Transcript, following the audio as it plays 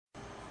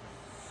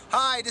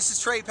Hi, this is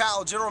Trey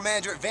Powell, General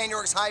Manager at Van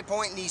York's High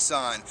Point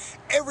Nissan.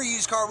 Every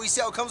used car we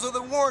sell comes with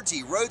a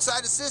warranty,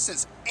 roadside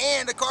assistance,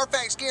 and a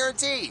Carfax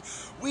guarantee.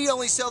 We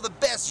only sell the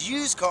best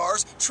used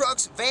cars,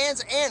 trucks,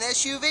 vans, and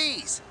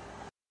SUVs.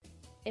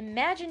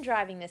 Imagine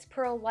driving this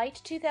pearl white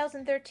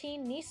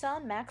 2013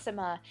 Nissan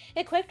Maxima,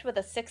 equipped with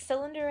a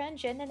 6-cylinder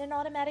engine and an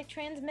automatic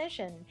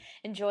transmission.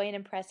 Enjoy an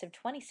impressive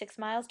 26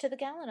 miles to the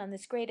gallon on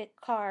this great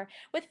car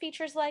with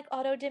features like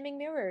auto-dimming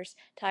mirrors,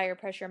 tire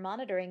pressure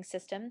monitoring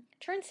system,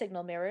 turn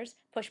signal mirrors,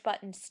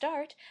 push-button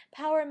start,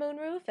 power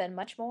moonroof, and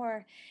much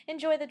more.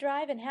 Enjoy the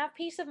drive and have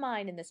peace of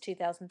mind in this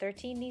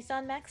 2013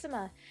 Nissan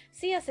Maxima.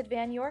 See us at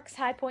Van York's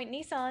High Point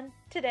Nissan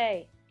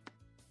today.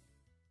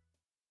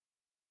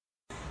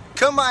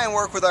 Come by and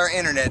work with our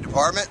internet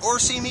department or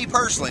see me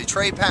personally,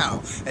 Trey Powell.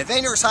 At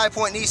Van York's High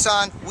Point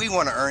Nissan, we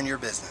want to earn your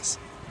business.